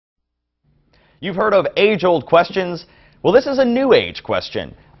You've heard of age-old questions. Well, this is a new age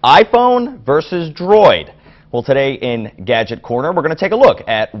question. iPhone versus Droid. Well, today in Gadget Corner, we're going to take a look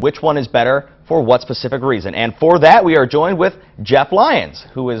at which one is better for what specific reason. And for that, we are joined with Jeff Lyons,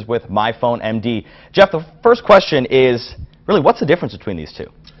 who is with myPhoneMD. Jeff, the first question is, really, what's the difference between these two?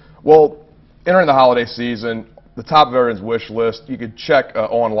 Well, entering the holiday season, the top of everyone's wish list, you could check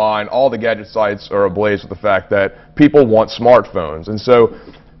online. All the gadget sites are ablaze with the fact that people want smartphones. And so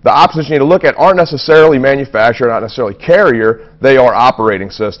the options you need to look at aren't necessarily manufacturer, not necessarily carrier, they are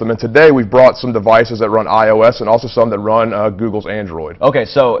operating system. And today we've brought some devices that run iOS and also some that run Google's Android. Okay,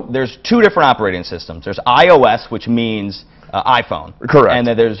 so there's two different operating systems. There's iOS, which means iPhone. Correct. And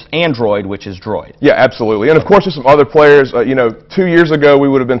then there's Android, which is Droid. Yeah, absolutely. And of course, there's some other players. 2 years ago, we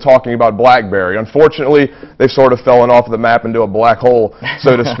would have been talking about BlackBerry. Unfortunately, they've sort of fallen off the map into a black hole,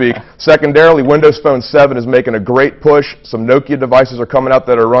 so to speak. Secondarily, Windows Phone 7 is making a great push. Some Nokia devices are coming out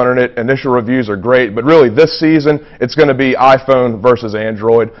that are running it. Initial reviews are great. But really, this season, it's going to be iPhone versus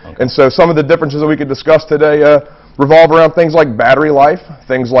Android. Okay. And so some of the differences that we could discuss today revolve around things like battery life,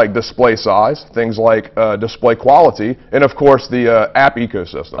 things like display size, things like display quality, and of course the app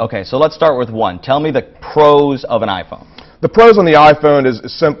ecosystem. Okay, so let's start with one. Tell me the pros of an iPhone. The pros on the iPhone is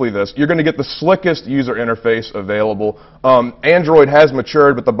simply this. You're going to get the slickest user interface available. Android has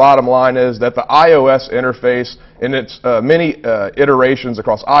matured, but the bottom line is that the iOS interface in its many iterations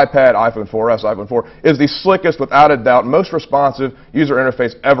across iPad, iPhone 4S, iPhone 4 is the slickest, without a doubt, most responsive user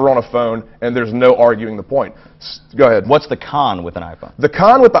interface ever on a phone, and there's no arguing the point. Go ahead. What's the con with an iPhone? The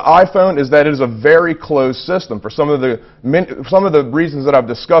con with the iPhone is that it is a very closed system. For some of the reasons that I've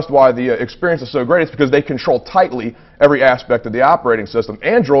discussed why the experience is so great, it's because they control tightly every aspect of the operating system.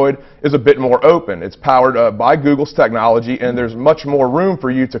 Android is a bit more open. It's powered by Google's technology, and there's much more room for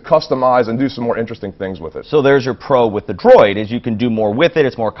you to customize and do some more interesting things with it. So there's your pro with the Droid, is you can do more with it,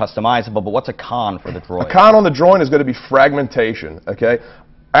 it's more customizable, but what's a con for the Droid? A con on the Droid is going to be fragmentation, okay?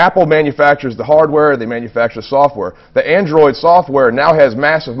 Apple manufactures the hardware, they manufacture the software. The Android software now has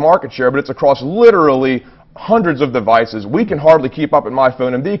massive market share, but it's across literally hundreds of devices. We can hardly keep up at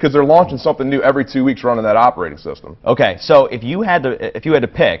myPhoneMD because they're launching something new every 2 weeks running that operating system. Okay, so if you had to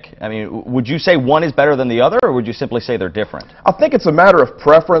pick, I mean, would you say one is better than the other, or would you simply say they're different? I think it's a matter of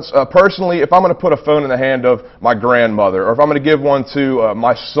preference. Personally, if I'm going to put a phone in the hand of my grandmother, or if I'm going to give one to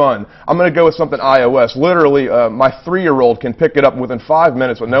my son, I'm going to go with something iOS. Literally, my 3-year-old can pick it up within 5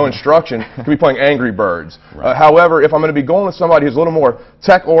 minutes with no instruction, can be playing Angry Birds. Right. However, if I'm going to be going with somebody who's a little more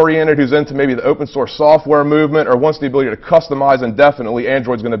tech-oriented, who's into maybe the open source software movement, or wants the ability to customize indefinitely,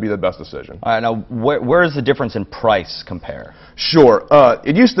 Android's going to be the best decision. All right, now where is the difference in price compare? Sure.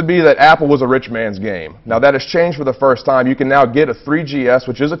 It used to be that Apple was a rich man's game. Now that has changed for the first time. You can now get a 3GS,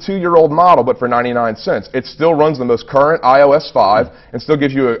 which is a 2-year-old model, but for 99 cents. It still runs the most current iOS 5 and still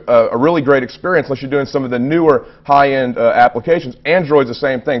gives you a really great experience unless you're doing some of the newer high-end applications. Android's the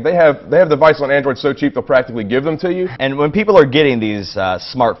same thing. They have devices on Android so cheap they'll practically give them to you. And when people are getting these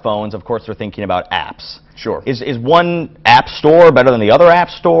smartphones, of course they're thinking about apps. Sure. Is one app store better than the other app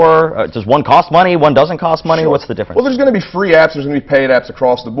store? Does one cost money, one doesn't cost money? Sure. What's the difference? Well, there's going to be free apps, there's going to be paid apps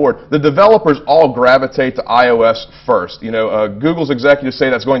across the board. The developers all gravitate to iOS first. Google's executives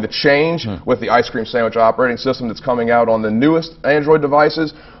say that's going to change with the ice cream sandwich operating system that's coming out on the newest Android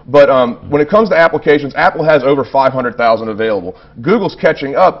devices. But when it comes to applications, Apple has over 500,000 available. Google's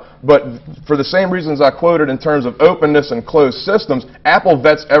catching up, but for the same reasons I quoted in terms of openness and closed systems, Apple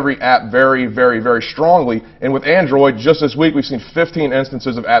vets every app very, very, very strongly. And with Android, just this week, we've seen 15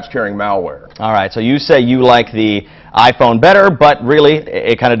 instances of apps carrying malware. All right, so you say you like the iPhone better, but really,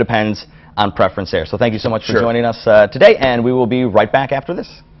 it kind of depends on preference there. So thank you so much for joining us today, and we will be right back after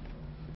this.